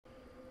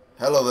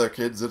Hello there,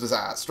 kids. It is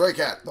I, Stray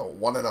Cat, the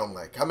one and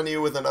only, coming to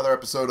you with another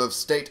episode of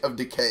State of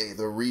Decay,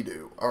 the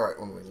redo. Alright,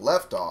 when we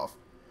left off,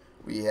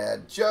 we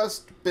had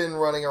just been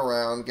running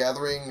around,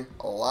 gathering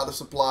a lot of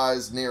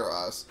supplies near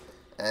us,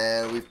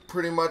 and we've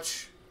pretty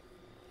much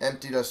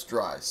emptied us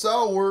dry.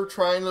 So we're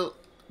trying to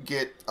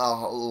get a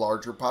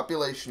larger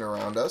population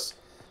around us,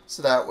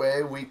 so that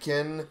way we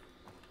can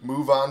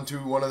move on to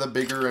one of the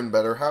bigger and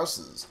better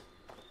houses.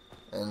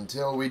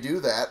 Until we do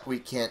that, we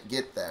can't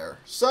get there.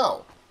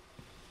 So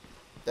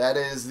that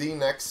is the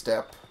next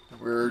step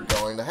we're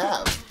going to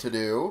have to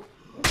do,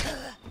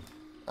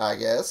 I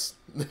guess.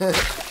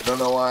 Don't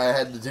know why I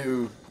had to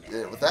do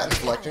it with that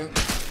inflection.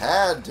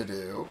 Had to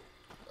do.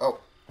 Oh,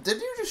 did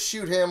you just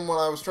shoot him when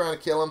I was trying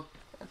to kill him?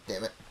 God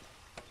damn it.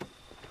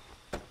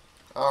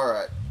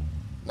 Alright.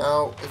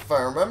 Now, if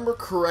I remember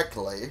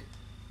correctly,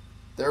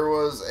 there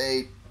was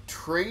a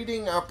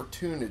trading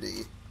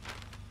opportunity.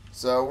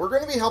 So we're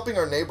going to be helping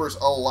our neighbors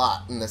a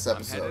lot in this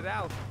episode. I'm headed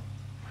out.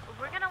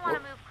 We're going to want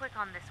to move quick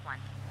on this one.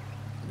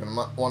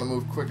 Gonna want to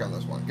move quick on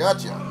this one.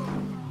 Gotcha.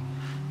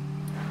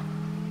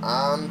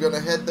 I'm gonna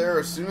head there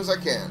as soon as I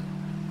can.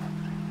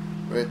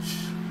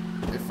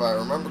 Which, if I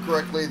remember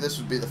correctly, this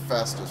would be the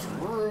fastest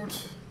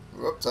route.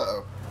 Whoops,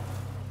 uh-oh.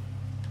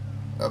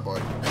 Oh boy.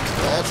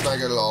 That's not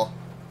good at all.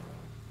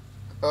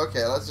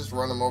 Okay, let's just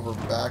run them over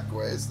back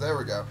ways. There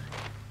we go.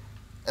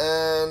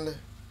 And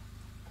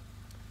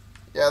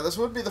yeah, this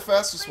would be the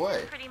fastest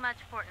way. Pretty much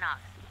Fort Knox.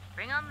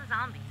 Bring on the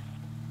zombies.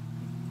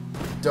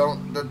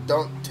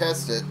 Don't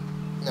test it.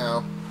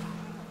 Now,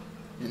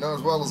 you know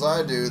as well as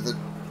I do that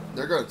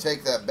they're going to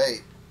take that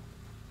bait.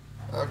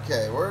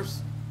 Okay,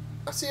 where's...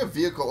 I see a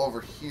vehicle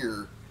over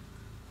here.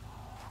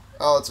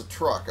 Oh, it's a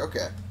truck.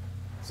 Okay.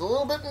 It's a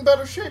little bit in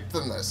better shape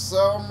than this, so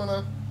I'm going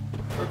to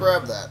go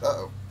grab that.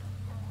 Uh-oh.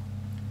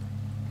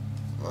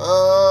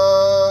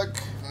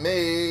 Fuck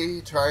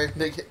me. Trying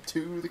to get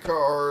to the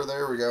car.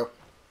 There we go.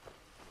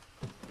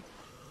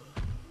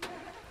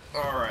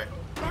 Alright.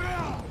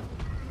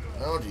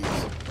 Oh,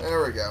 jeez.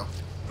 There we go.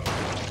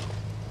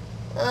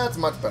 That's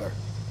much better.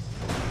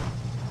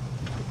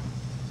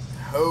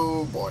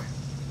 Oh boy.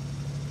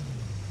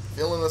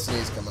 Feeling the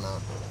sneeze coming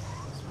on.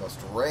 It's the most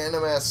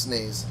random ass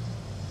sneeze.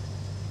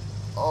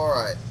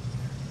 Alright.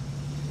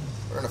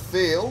 We're in a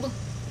field.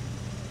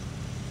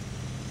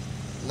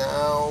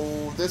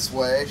 Now, this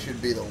way should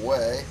be the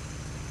way.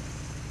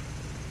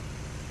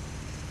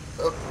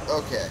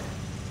 Oh, okay.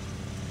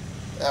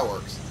 That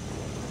works.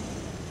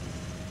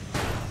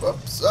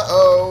 Whoops.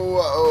 Uh-oh.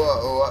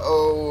 Uh-oh.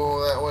 Uh-oh.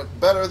 That went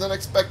better than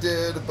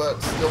expected,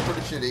 but still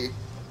pretty shitty.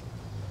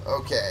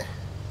 Okay.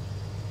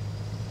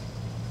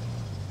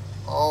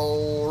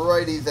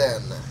 Alrighty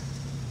then.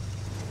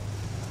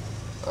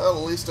 Well,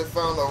 at least I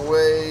found a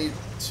way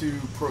to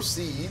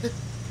proceed.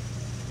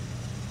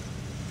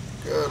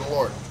 Good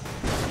lord.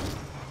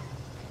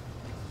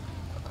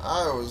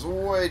 I was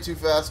way too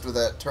fast with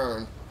that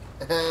turn.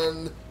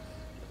 And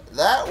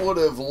that would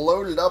have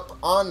loaded up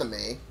onto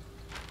me.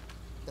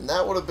 And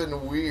that would have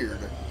been weird.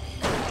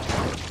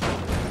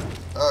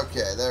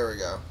 Okay, there we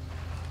go.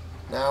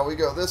 Now we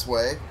go this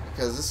way,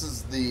 because this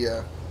is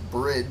the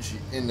bridge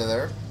into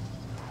there.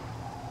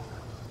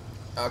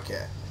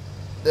 Okay.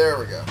 There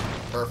we go.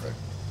 Perfect.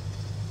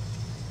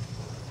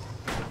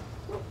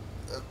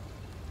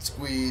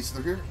 Squeeze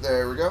through here.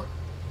 There we go.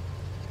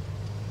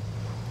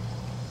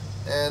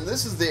 And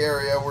this is the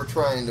area we're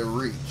trying to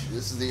reach.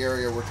 This is the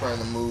area we're trying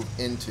to move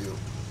into.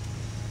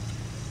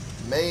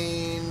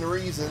 Main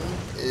reason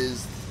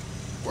is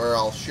where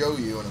I'll show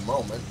you in a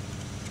moment.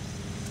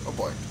 Oh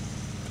boy.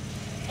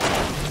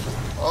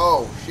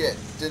 Oh shit.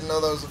 Didn't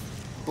know that was a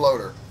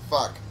bloater.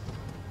 Fuck.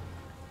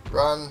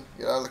 Run.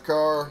 Get out of the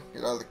car.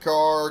 Get out of the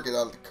car. Get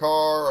out of the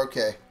car.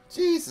 Okay.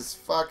 Jesus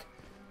fuck.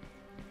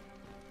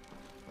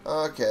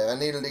 Okay. I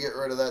needed to get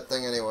rid of that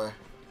thing anyway.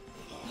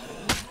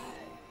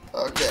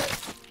 Okay.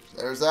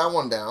 There's that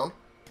one down.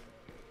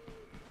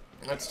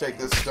 Let's take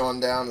this one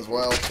down as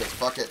well. Okay,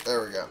 fuck it.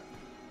 There we go.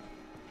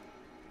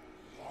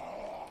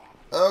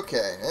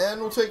 Okay, and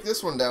we'll take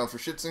this one down for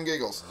shits and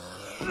giggles.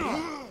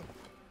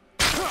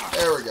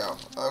 There we go.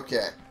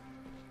 Okay.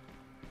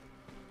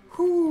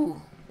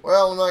 Whew.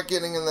 Well, I'm not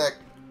getting in that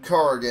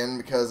car again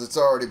because it's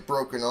already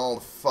broken all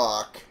the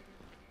fuck.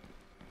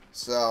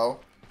 So,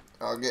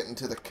 I'll get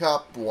into the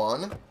cup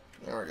one.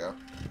 There we go.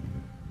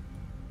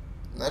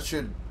 And that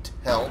should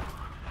help.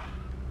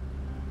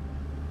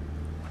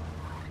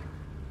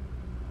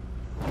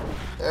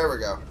 There we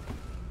go.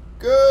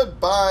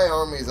 Goodbye,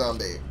 army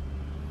zombie.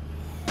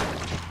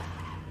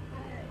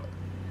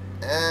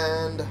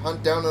 And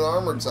hunt down an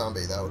armored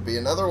zombie. That would be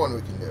another one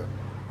we can do.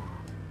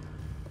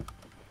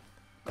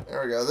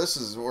 There we go. This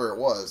is where it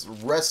was.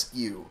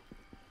 Rescue.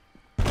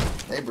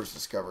 Neighbors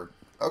discovered.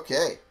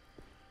 Okay.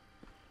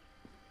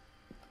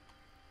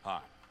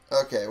 Hi.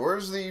 Okay,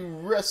 where's the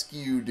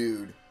rescue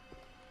dude?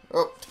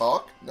 Oh,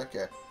 talk?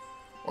 Okay.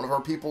 One of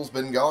our people's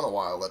been gone a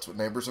while. That's what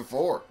neighbors are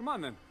for. Come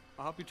on then.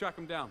 I'll help you track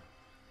him down.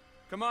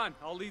 Come on,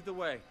 I'll lead the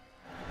way.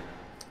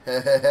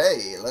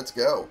 Hey, let's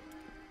go.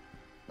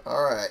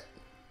 Alright.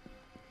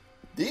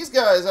 These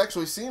guys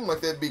actually seem like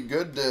they'd be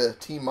good to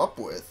team up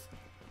with.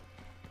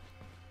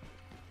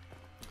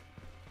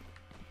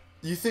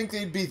 You think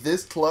they'd be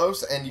this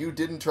close and you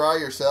didn't try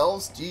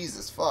yourselves?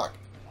 Jesus fuck.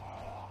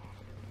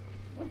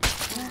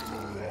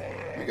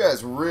 You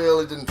guys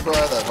really didn't try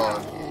that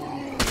hard.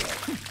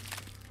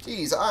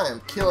 Jeez, I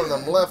am killing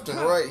them left and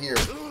right here.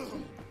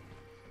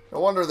 No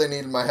wonder they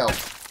needed my help.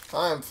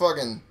 I am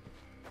fucking...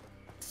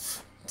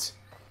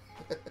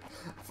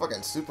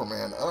 fucking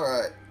Superman.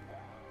 Alright.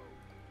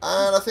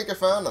 And I think I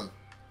found him.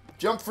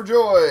 Jump for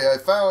joy. I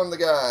found the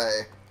guy.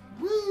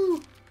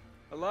 Woo!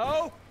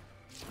 Hello?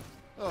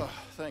 Oh,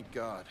 thank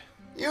God.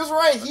 He was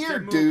right Let's here,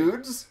 get moving.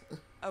 dudes.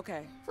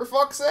 Okay, For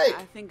fuck's sake.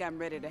 I think I'm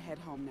ready to head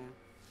home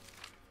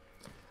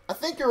now. I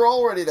think you're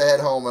all ready to head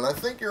home, and I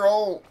think you're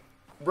all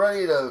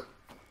ready to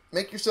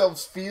make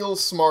yourselves feel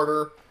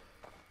smarter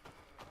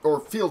or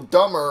feel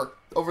dumber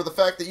over the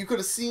fact that you could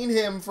have seen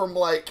him from,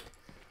 like,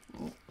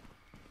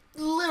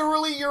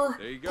 literally your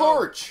There you go.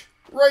 porch.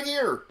 Right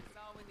here. That's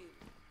all we need.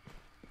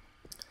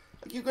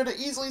 Like, you could have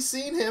easily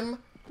seen him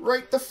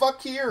right the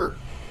fuck here.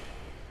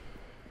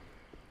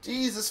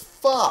 Jesus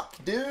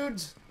fuck,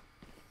 dudes.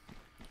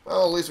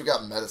 Well, at least we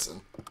got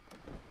medicine.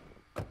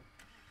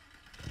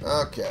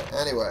 Okay,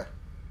 anyway.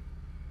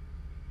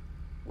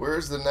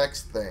 Where's the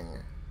next thing?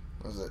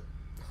 Was it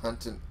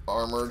Hunt and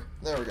Armored?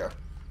 There we go.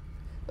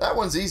 That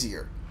one's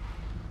easier.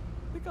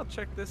 I think I'll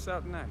check this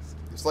out next.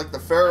 It's like the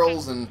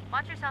ferals and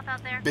Watch yourself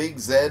out there. big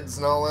Zeds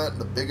and all that,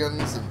 the big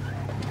uns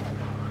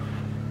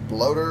and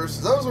bloaters.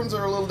 Those ones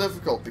are a little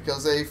difficult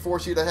because they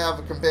force you to have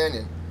a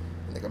companion.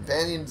 And the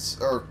companions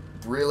are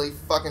really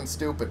fucking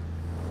stupid.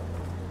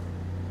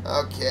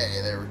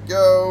 Okay, there we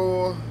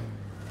go.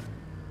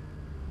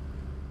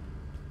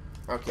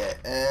 Okay,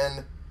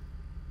 and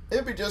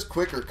it'd be just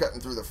quicker cutting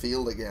through the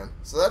field again.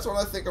 So that's what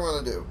I think I'm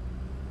going to do.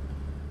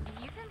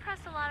 You've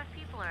impressed a lot of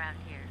people around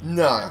here.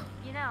 Nah.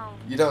 You know,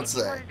 You don't if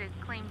say. you wanted to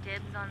claim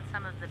dibs on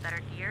some of the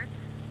better gear,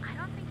 I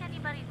don't think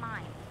anybody'd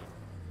mind.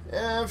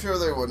 Yeah, I'm sure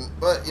they wouldn't,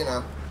 but, you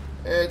know,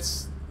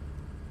 it's...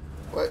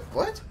 What?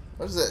 What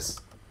is this?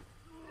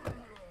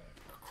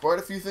 Quite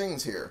a few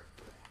things here.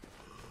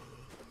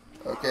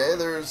 Okay,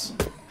 there's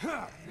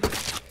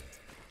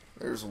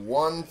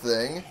one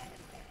thing.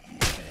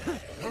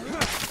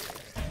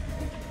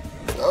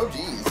 Oh,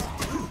 geez.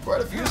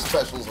 Quite a few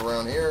specials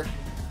around here.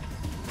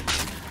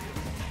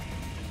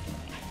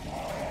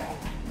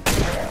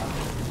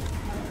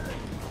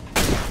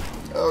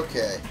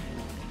 Okay.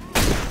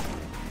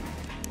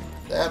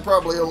 That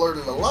probably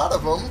alerted a lot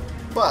of them,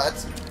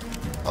 but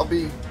I'll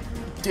be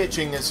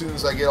ditching as soon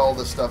as I get all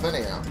this stuff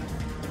anyhow.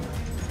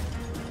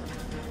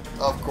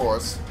 Of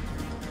course.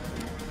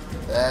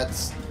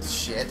 That's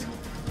shit.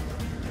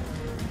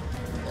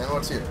 And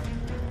what's here?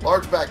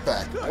 Large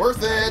backpack.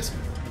 Worth it!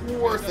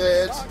 Worth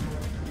it!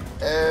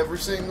 Every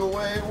single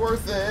way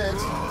worth it!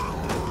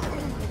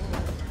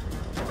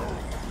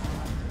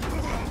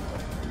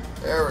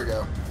 There we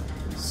go.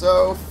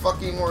 So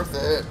fucking worth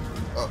it.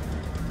 Oh.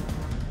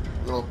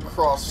 Little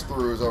cross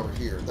throughs over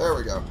here. There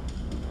we go.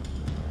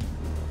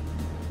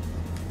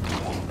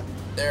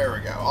 There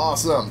we go.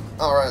 Awesome.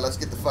 Alright, let's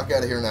get the fuck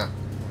out of here now.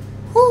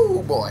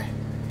 Whoo, boy.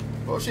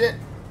 Bullshit.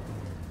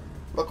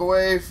 Look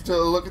away to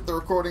look at the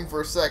recording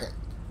for a second.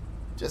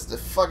 Just a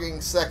fucking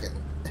second.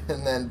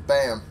 And then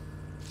bam.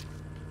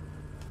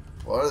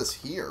 What is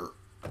here?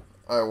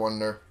 I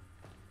wonder.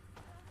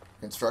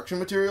 Construction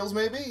materials,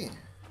 maybe?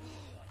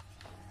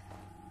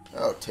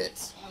 Oh,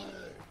 tits.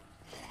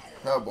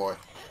 Oh, boy.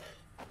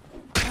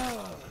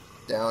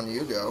 Down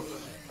you go.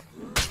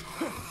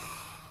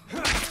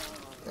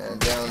 And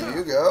down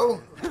you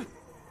go.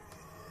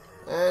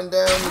 And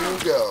down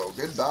you go.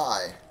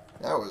 Goodbye.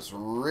 That was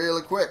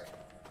really quick.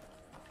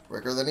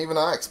 Quicker than even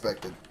I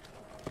expected.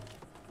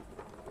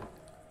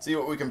 See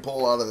what we can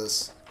pull out of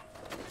this.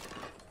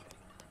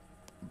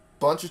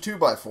 Bunch of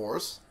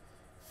 2x4s.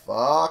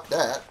 Fuck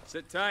that.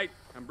 Sit tight.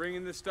 I'm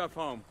bringing this stuff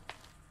home.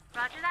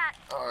 Roger that.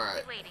 Alright.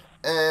 We'll be waiting.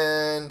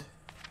 And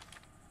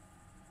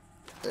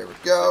there we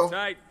go. Sit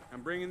tight.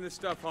 I'm bringing this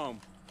stuff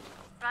home.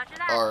 Roger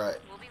that. Alright.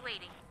 We'll be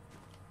waiting.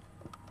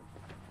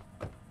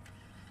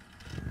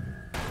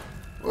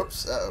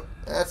 Whoops. Uh-oh.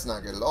 That's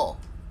not good at all.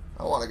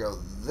 I want to go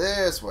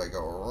this way.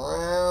 Go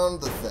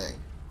around the thing.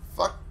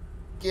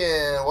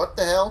 Fucking... What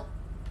the hell?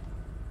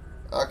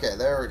 Okay,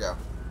 there we go.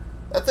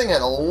 That thing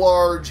had a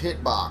large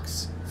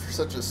hitbox for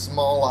such a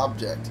small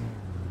object.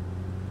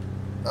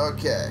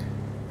 Okay.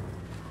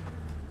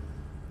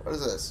 What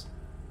is this?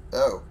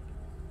 Oh.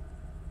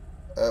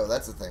 Oh,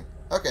 that's the thing.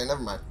 Okay,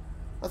 never mind.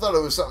 I thought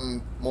it was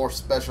something more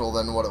special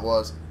than what it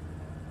was.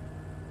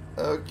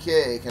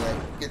 Okay, can I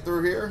get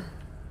through here?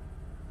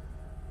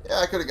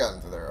 Yeah, I could have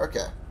gotten through there.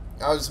 Okay.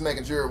 I was just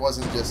making sure it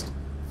wasn't just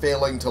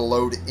failing to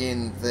load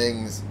in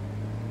things.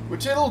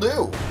 Which it'll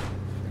do.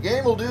 The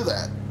game will do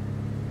that.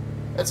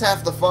 That's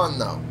half the fun,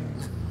 though.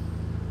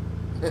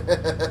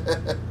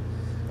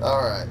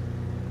 Alright.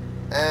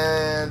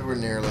 And we're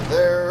nearly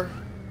there.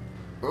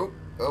 Oh,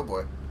 oh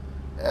boy.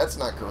 That's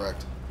not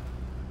correct.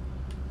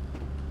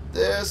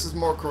 This is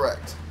more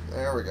correct.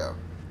 There we go.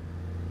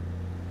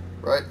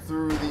 Right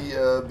through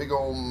the big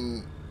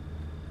old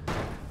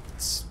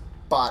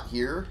spot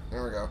here.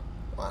 There we go.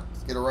 Come on,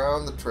 let's get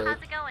around the trade.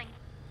 How's it going?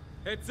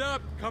 Heads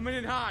up, coming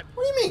in hot.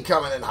 What do you mean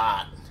coming in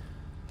hot?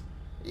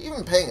 Are you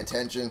even paying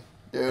attention,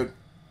 dude?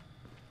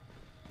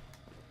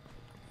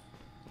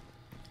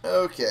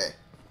 Okay.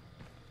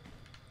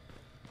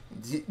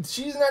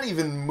 She's not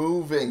even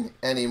moving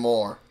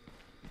anymore.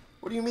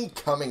 What do you mean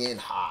coming in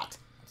hot?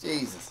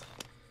 Jesus.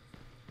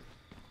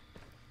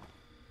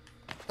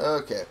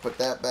 Okay, put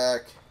that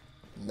back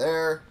in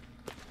there.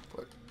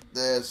 Put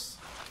this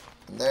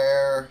in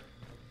there.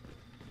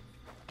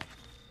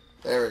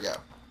 There we go.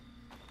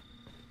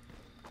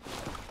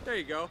 There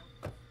you go.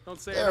 Don't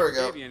say There I we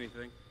go. gave you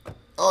anything.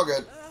 All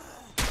good.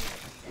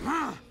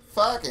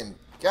 Fucking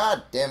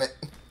god damn it.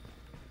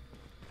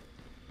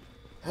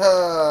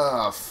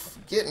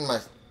 Getting my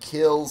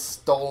kills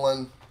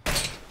stolen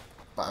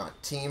by my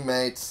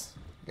teammates.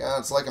 God,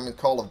 it's like I'm in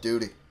Call of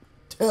Duty.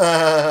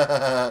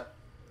 Okay.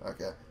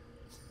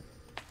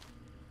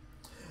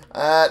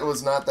 That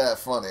was not that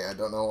funny. I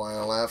don't know why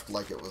I laughed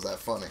like it was that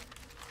funny.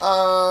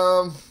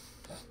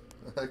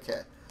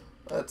 Okay.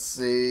 Let's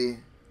see.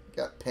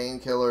 Got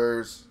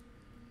painkillers.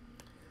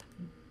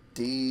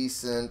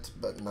 Decent,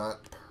 but not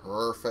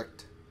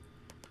perfect.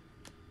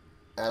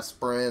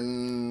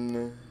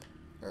 Aspirin.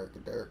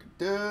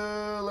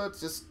 Let's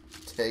just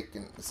take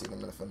an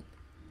acetaminophen.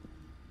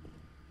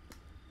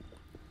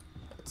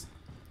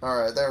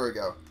 Alright, there we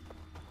go.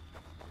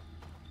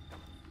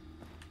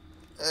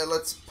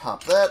 Let's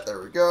pop that.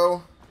 There we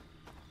go.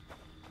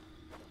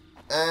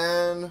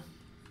 And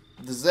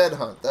the Zed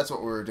hunt. That's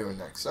what we were doing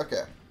next.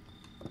 Okay.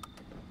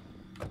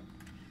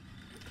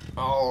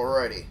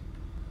 Alrighty.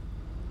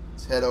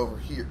 Let's head over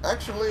here.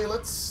 Actually,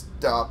 let's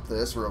stop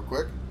this real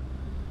quick.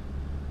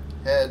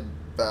 Head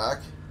back.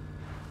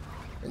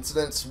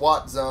 Incident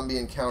SWAT zombie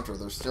encounter.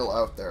 They're still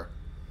out there.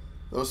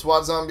 Those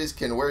SWAT zombies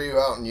can wear you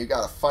out and you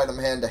gotta fight them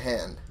hand to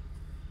hand.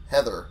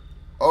 Heather.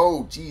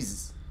 Oh,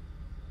 Jesus.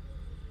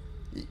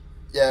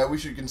 Yeah, we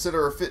should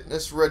consider a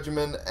fitness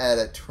regimen at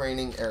a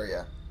training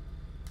area.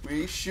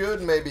 We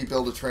should maybe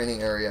build a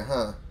training area,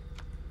 huh?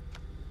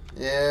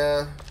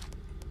 Yeah.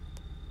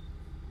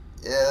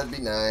 Yeah, that'd be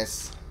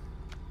nice.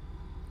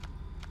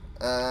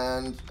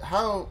 And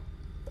how...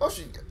 Oh,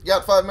 she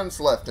got 5 minutes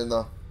left in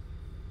the...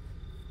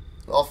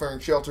 Offering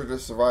shelter to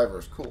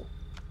survivors. Cool.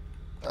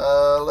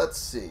 Let's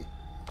see.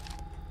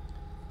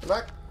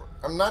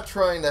 I'm not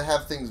trying to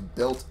have things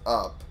built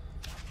up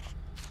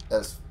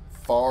as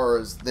far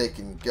as they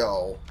can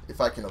go,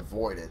 if I can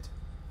avoid it.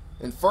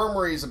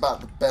 Infirmary is about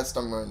the best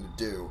I'm going to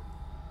do.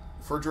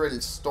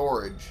 Refrigerated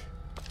storage.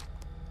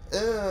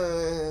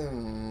 Yeah,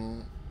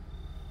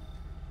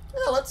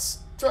 let's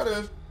try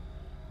to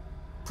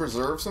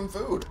preserve some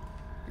food.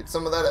 Get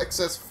some of that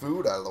excess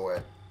food out of the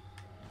way.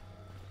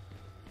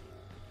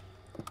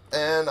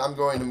 And I'm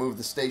going to move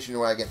the station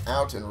wagon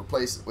out and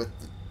replace it with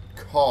the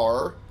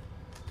car.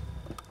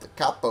 The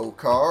capo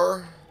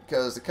car.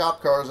 Because the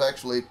cop car is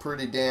actually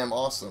pretty damn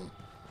awesome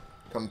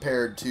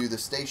compared to the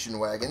station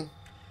wagon.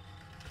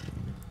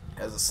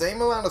 Has the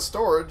same amount of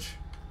storage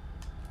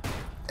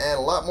and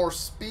a lot more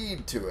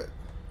speed to it.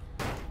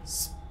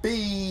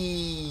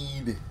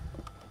 Speed!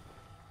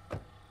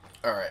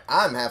 Alright,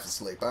 I'm half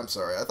asleep. I'm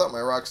sorry. I thought my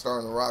Rockstar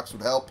on the Rocks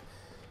would help.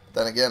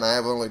 But then again, I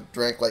have only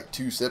drank like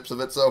 2 sips of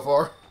it so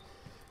far.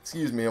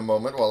 Excuse me a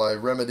moment while I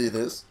remedy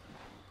this.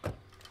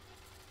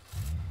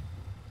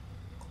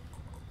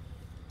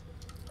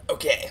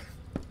 Okay.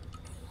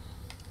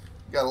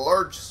 Got a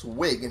large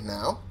swig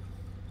now.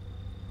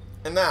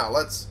 And now,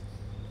 let's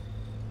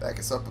back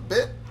us up a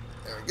bit.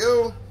 There we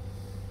go.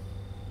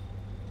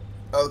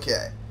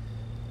 Okay.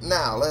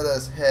 Now, let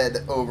us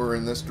head over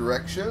in this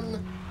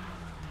direction.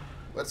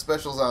 What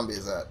special zombie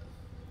is that?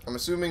 I'm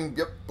assuming,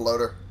 yep,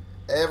 bloater.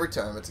 Every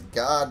time. It's a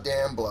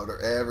goddamn bloater.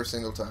 Every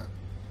single time.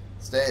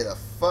 Stay the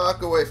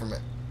fuck away from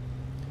it.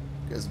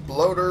 Because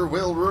bloater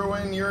will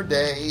ruin your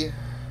day.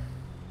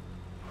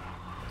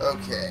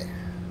 Okay.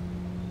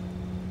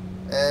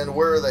 And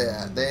where are they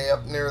at? They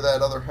up near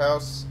that other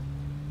house?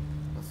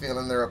 I'm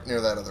feeling they're up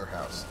near that other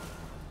house.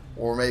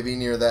 Or maybe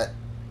near that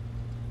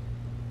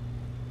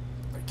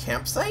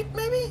campsite,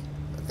 maybe?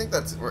 I think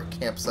that's a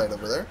campsite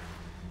over there.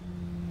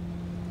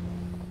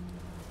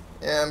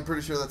 Yeah, I'm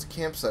pretty sure that's a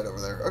campsite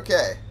over there.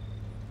 Okay.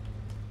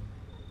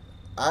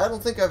 I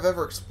don't think I've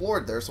ever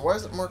explored there, so why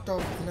is it marked off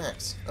with an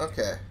X?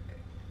 Okay.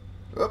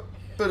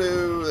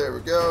 Whoop-a-doo, there we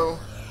go.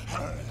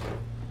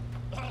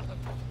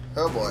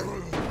 Oh boy.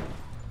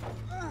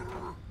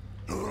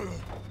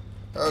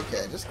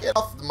 Okay, just get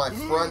off my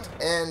front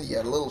end, you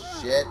little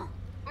shit.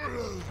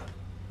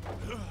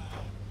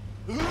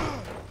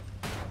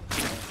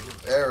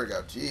 There we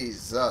go,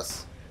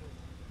 Jesus.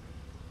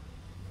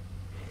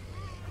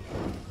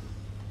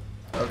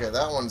 Okay,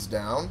 that one's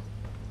down.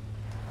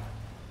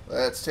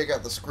 Let's take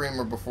out the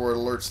screamer before it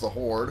alerts the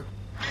horde.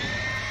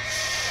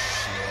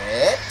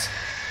 Shit.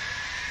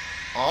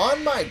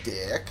 On my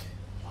dick.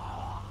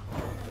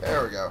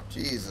 There we go.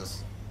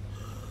 Jesus.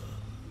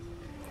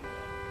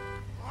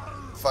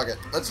 Fuck it.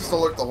 Let's just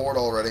alert the horde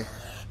already.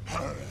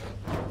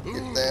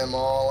 them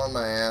all on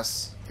my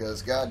ass,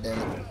 because god damn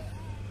it.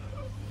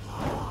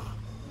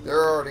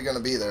 They're already gonna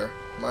be there.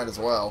 Might as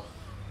well.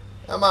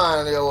 Come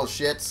on, you little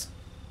shits.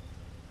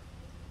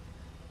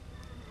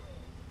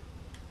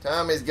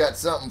 Tommy's got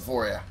something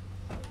for you.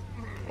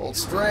 Old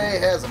Stray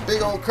has a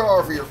big old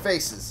car for your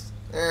faces.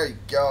 There you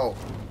go.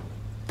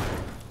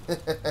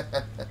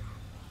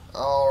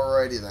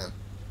 Alrighty then.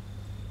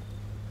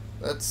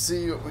 Let's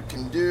see what we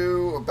can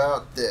do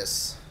about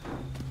this.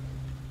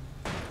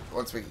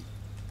 Once we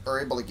are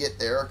able to get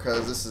there,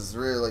 because this is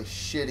really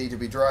shitty to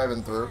be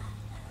driving through.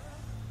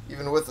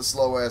 Even with a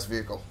slow-ass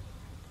vehicle.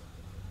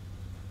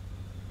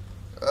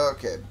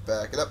 Okay,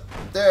 back it up.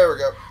 There we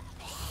go.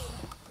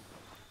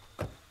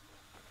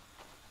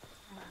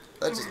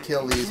 Let's just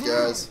kill these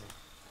guys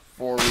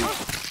before we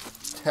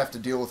have to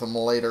deal with them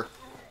later.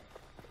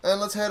 And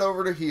let's head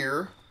over to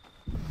here.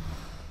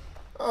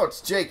 Oh,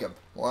 it's Jacob.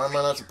 Why am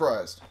I not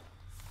surprised?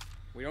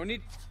 We don't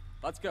need...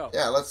 Let's go.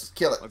 Yeah, let's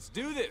kill it. Let's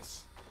do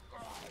this.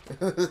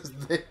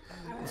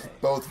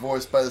 Both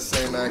voiced by the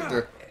same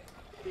actor.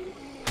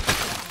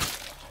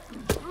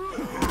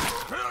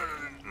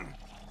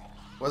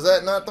 Was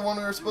that not the one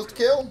we were supposed to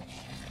kill?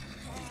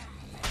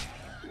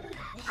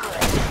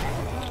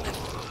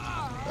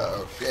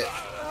 Uh-oh, shit.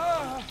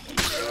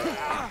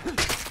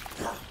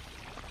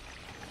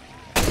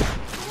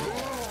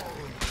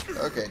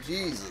 Okay,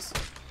 Jesus.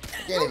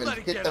 I can't even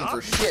hit them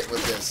for shit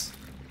with this.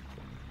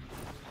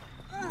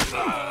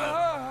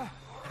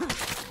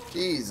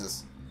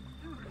 Jesus.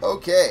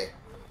 Okay.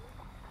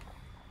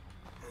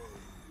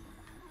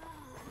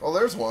 Well,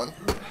 there's one.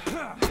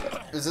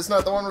 Is this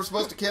not the one we're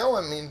supposed to kill?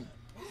 I mean,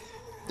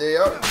 they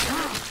are.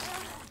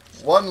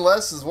 One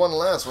less is one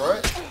less,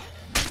 right?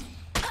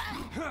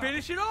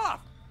 Finish it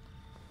off.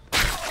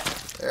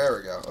 There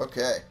we go.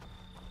 Okay.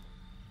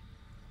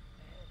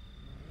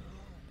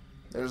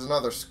 There's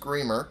another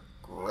screamer.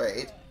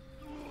 Great.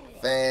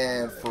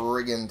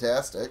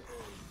 Fan-friggin-tastic.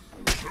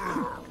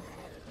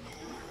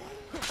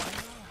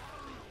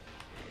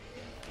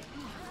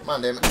 Come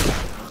on, damn it.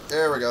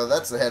 There we go.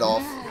 That's the head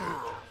off.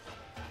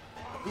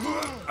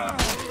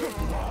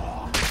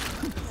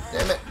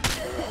 Damn it.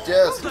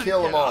 Just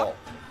kill them all.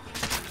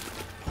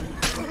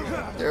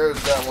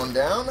 There's that one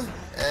down.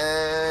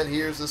 And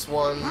here's this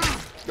one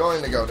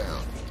going to go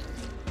down.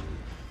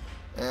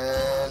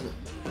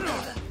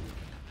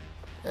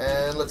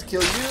 And let's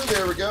kill you.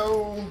 There we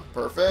go.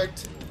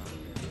 Perfect.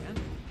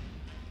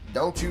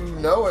 Don't you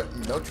know it.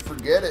 Don't you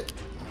forget it.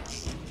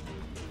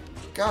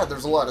 God,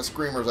 there's a lot of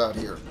screamers out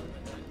here.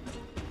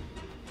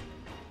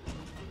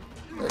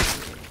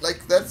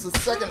 That's the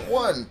second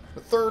one.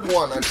 The third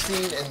one I've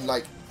seen in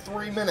like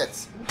 3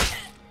 minutes.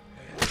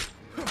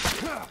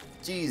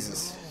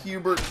 Jesus.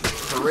 Hubert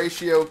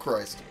Horatio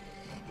Christ.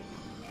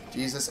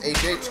 Jesus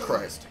H.H.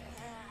 Christ.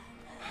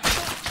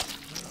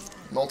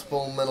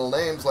 Multiple middle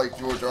names like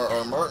George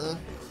R.R. Martin.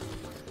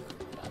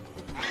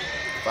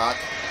 Fuck.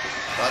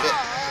 Fuck it.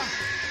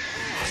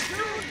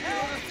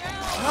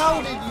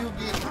 How did you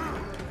get...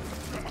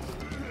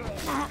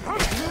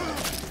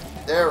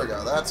 There we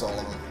go. That's all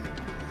of them.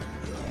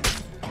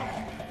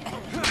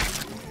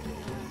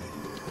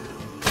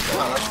 Come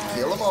on, let's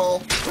kill them all.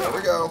 There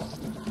we go.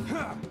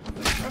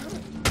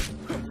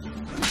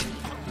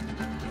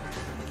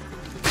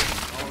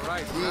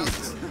 Alright.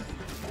 Jesus.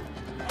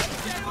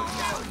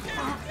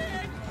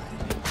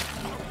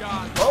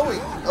 God.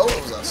 Oh,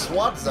 it was a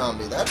SWAT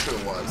zombie. That's who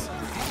it was.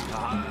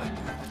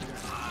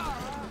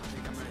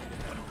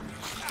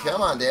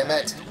 Come on, damn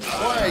it.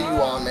 Why are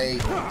you on me?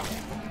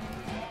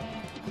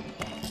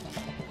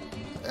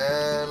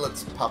 And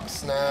let's pop a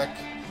snack.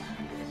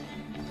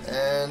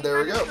 And there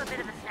we go. A bit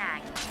of a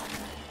snag.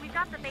 We've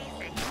got the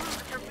basics,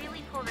 but to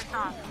really pull this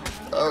off.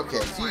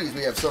 Okay, geez,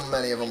 we have so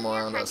many of them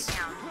around us. Or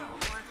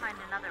find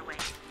another way.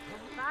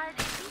 But it'd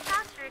be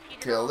faster if you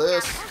did Kill all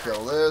this, that.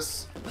 kill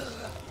this.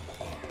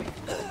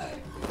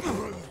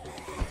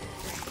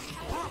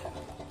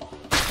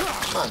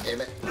 Come on,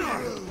 damn it.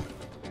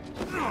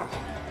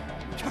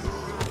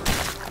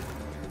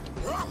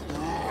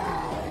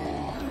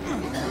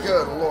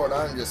 Good lord,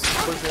 I'm just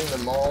pushing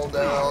them all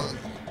down.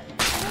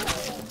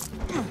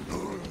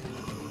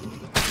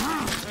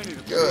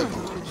 Good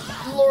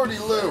lordy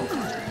Lou.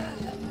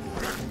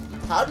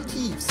 How did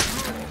he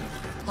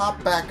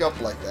pop back up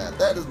like that?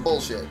 That is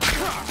bullshit.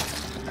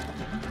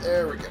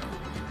 There we go.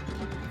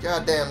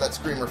 God damn, that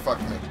screamer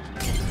fucked me.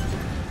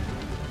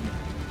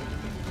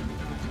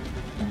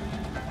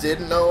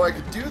 Didn't know I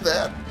could do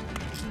that,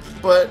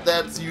 but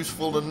that's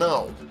useful to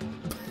know.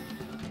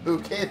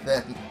 Okay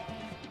then.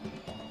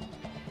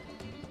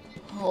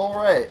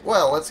 Alright,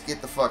 well, let's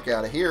get the fuck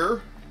out of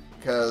here,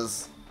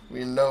 because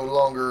we no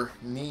longer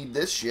need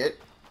this shit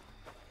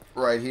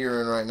right here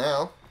and right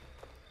now.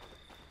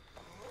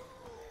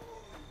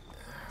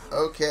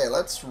 Okay,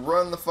 let's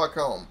run the fuck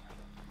home.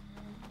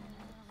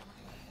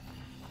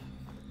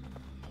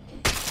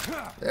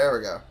 There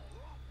we go.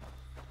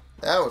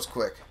 That was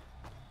quick.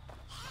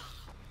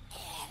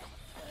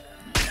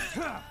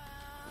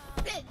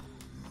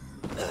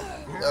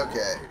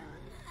 Okay.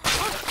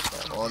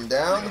 That one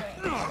down.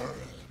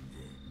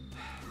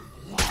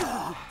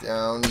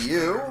 Down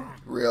you,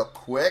 real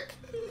quick.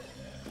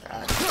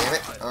 God damn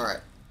it.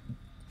 Alright.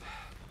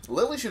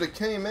 Lily should have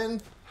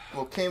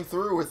came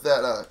through with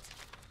that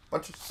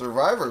bunch of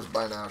survivors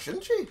by now,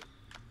 shouldn't she?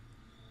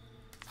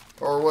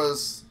 Or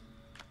was...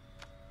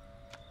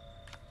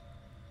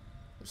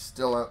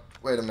 Still out...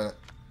 Wait a minute.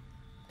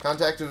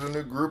 Contacted a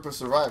new group of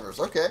survivors.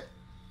 Okay.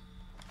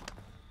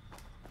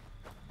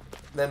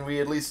 Then we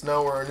at least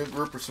know where our new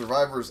group of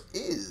survivors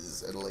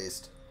is, at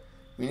least.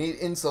 We need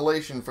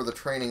insulation for the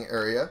training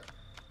area.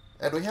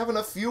 And we have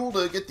enough fuel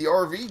to get the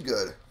RV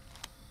good.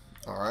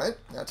 Alright,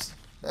 that's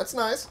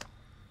nice.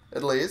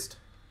 At least.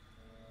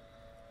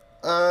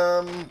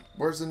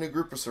 Where's the new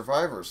group of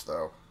survivors,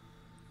 though?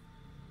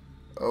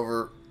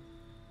 Over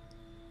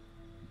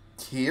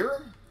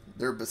here?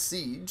 They're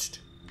besieged.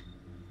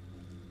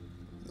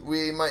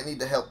 We might need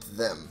to help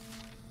them.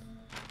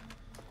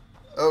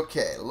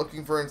 Okay,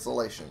 looking for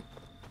insulation.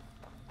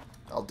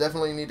 I'll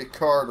definitely need a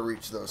car to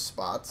reach those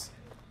spots.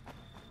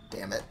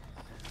 Damn it.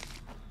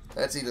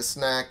 Let's eat a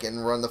snack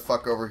and run the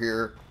fuck over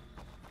here.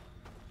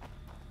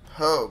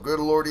 Oh, good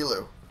lordy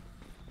Lou.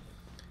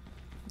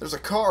 There's a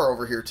car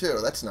over here too.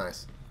 That's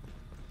nice.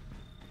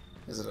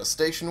 Is it a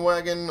station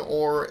wagon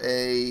or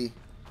a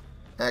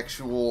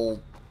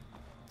actual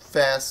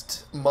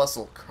fast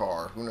muscle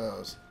car? Who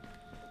knows?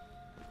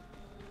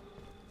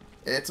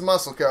 It's a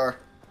muscle car.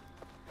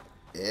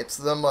 It's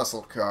the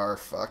muscle car.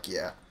 Fuck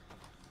yeah.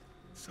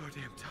 So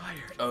damn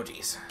tired. Oh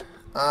jeez.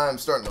 I'm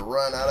starting to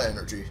run out of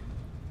energy.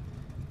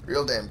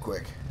 Real damn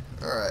quick.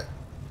 Alright.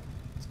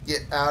 Let's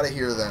get out of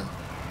here then.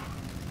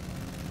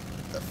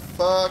 Get the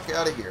fuck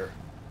out of here.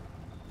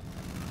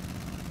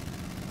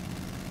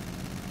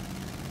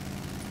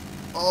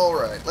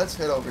 Alright, let's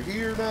head over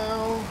here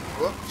now.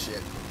 Whoop,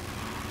 shit.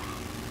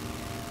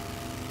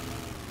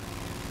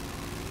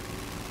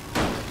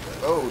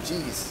 Oh,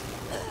 jeez.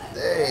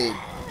 They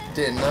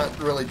did not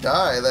really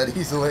die that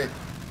easily.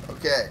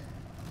 Okay.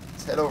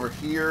 Let's head over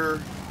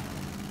here.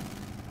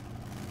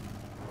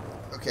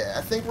 Okay,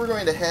 I think we're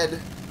going to head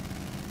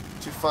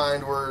to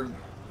find where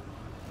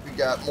we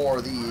got more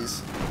of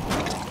these.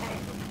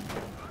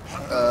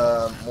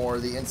 More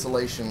of the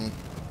insulation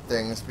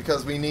things,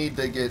 because we need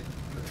to get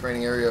the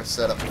training area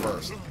set up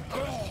first.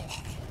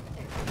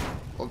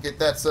 We'll get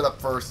that set up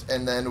first,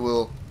 and then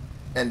we'll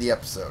end the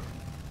episode.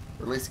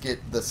 Or at least get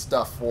the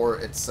stuff for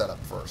it set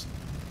up first.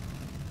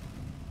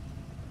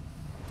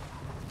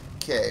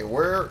 Okay,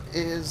 where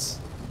is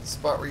the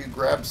spot where you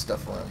grab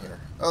stuff around here?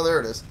 Oh, there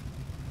it is.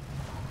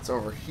 It's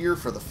over here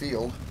for the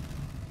field.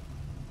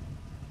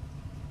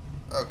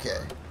 Okay.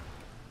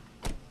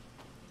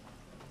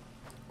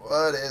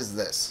 What is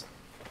this?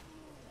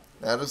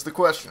 That is the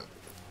question.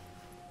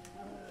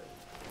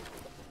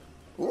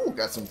 Ooh,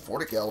 got some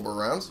 40 caliber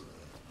rounds.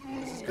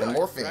 Got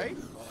morphine. Right?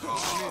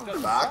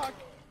 Fuck.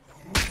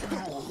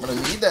 I'm gonna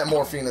need that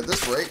morphine at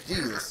this rate.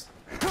 Jesus.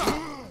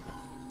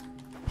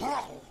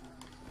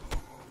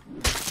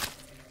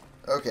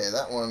 Okay,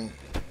 that one.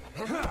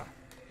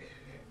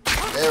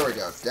 There we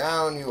go.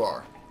 Down you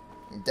are.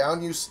 And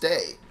down you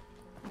stay.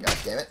 God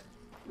damn it.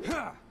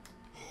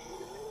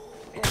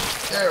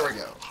 There we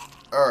go.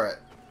 Alright.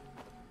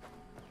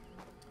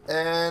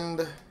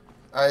 And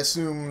I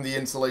assume the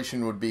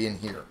insulation would be in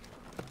here.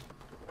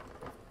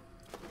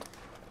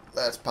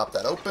 Let's pop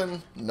that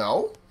open.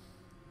 No?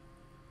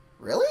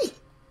 Really?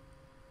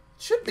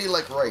 Should be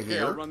like right Okay,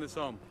 I'll here. run this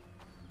home.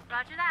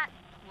 Roger that.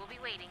 We'll be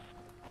waiting.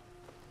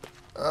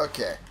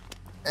 Okay.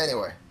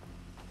 Anyway.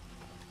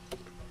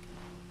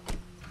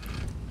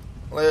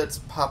 Let's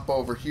pop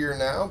over here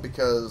now,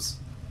 because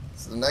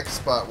it's the next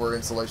spot where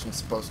insulation's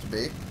supposed to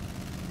be.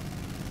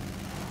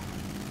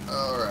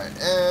 Alright,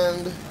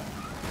 and...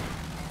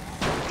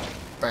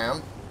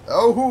 Bam.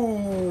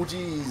 Oh,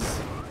 jeez.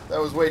 That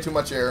was way too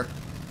much air.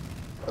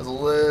 That was a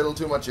little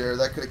too much air.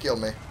 That could have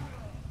killed me.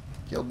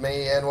 Killed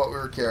me and what we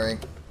were carrying.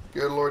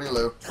 Good lordy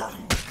Lou.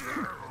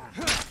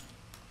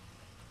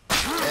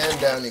 And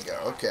down you go.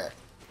 Okay.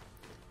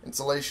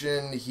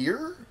 Insulation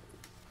here?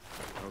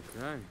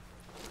 Okay.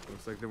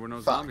 Looks like there were no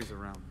Fuck. zombies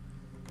around.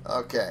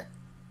 Okay.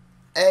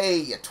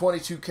 A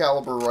 22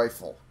 caliber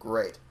rifle.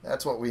 Great.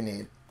 That's what we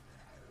need.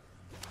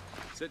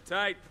 Sit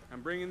tight.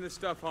 I'm bringing this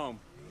stuff home.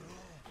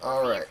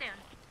 Alright. See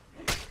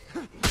you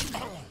soon.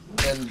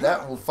 And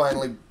that will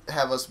finally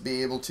have us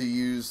be able to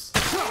use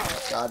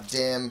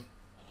goddamn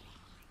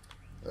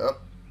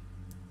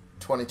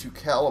 22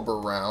 caliber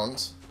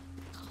rounds.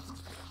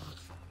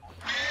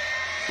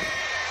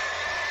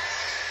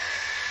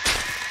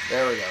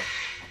 There we go.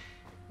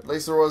 At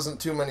least there wasn't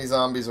too many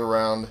zombies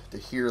around to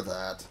hear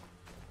that.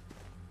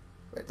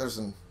 Wait, there's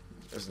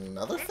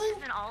another This thing?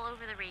 has been all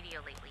over the radio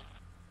lately.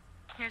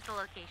 Here's the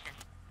location.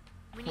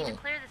 We need to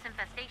clear this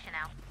infestation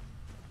out.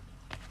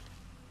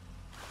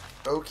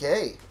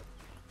 Okay.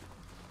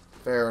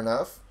 Fair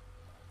enough.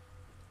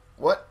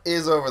 What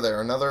is over there?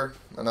 Another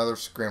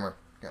screamer.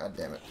 God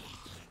damn it.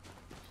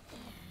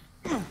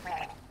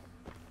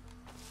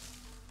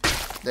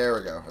 There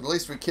we go. At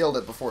least we killed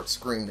it before it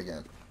screamed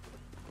again.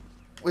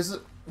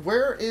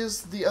 Where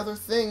is the other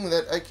thing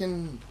that I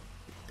can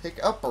pick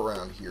up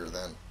around here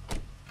then?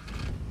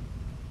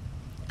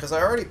 Because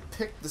I already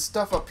picked the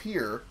stuff up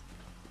here.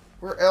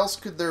 Where else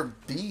could there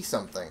be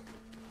something?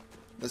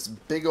 This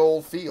big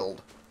old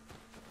field.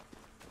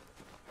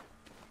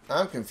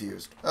 I'm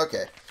confused.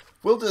 Okay.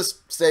 We'll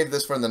just save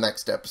this for the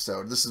next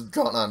episode. This has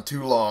gone on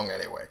too long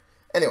anyway.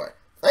 Anyway,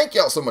 thank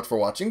y'all so much for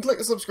watching. Click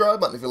the subscribe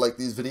button if you like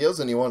these videos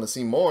and you want to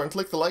see more. And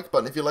click the like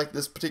button if you like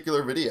this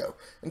particular video.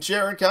 And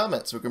share and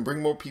comment so we can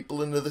bring more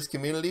people into this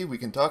community. We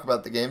can talk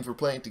about the games we're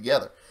playing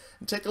together.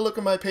 And take a look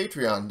at my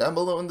Patreon down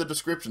below in the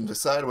description.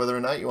 Decide whether or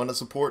not you want to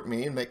support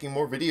me in making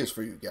more videos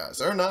for you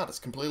guys. Or not. It's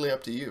completely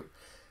up to you.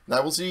 And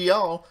I will see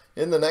y'all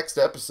in the next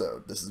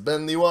episode. This has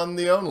been the one,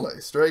 the only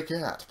Stray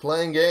Cat,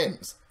 playing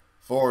games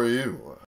for you.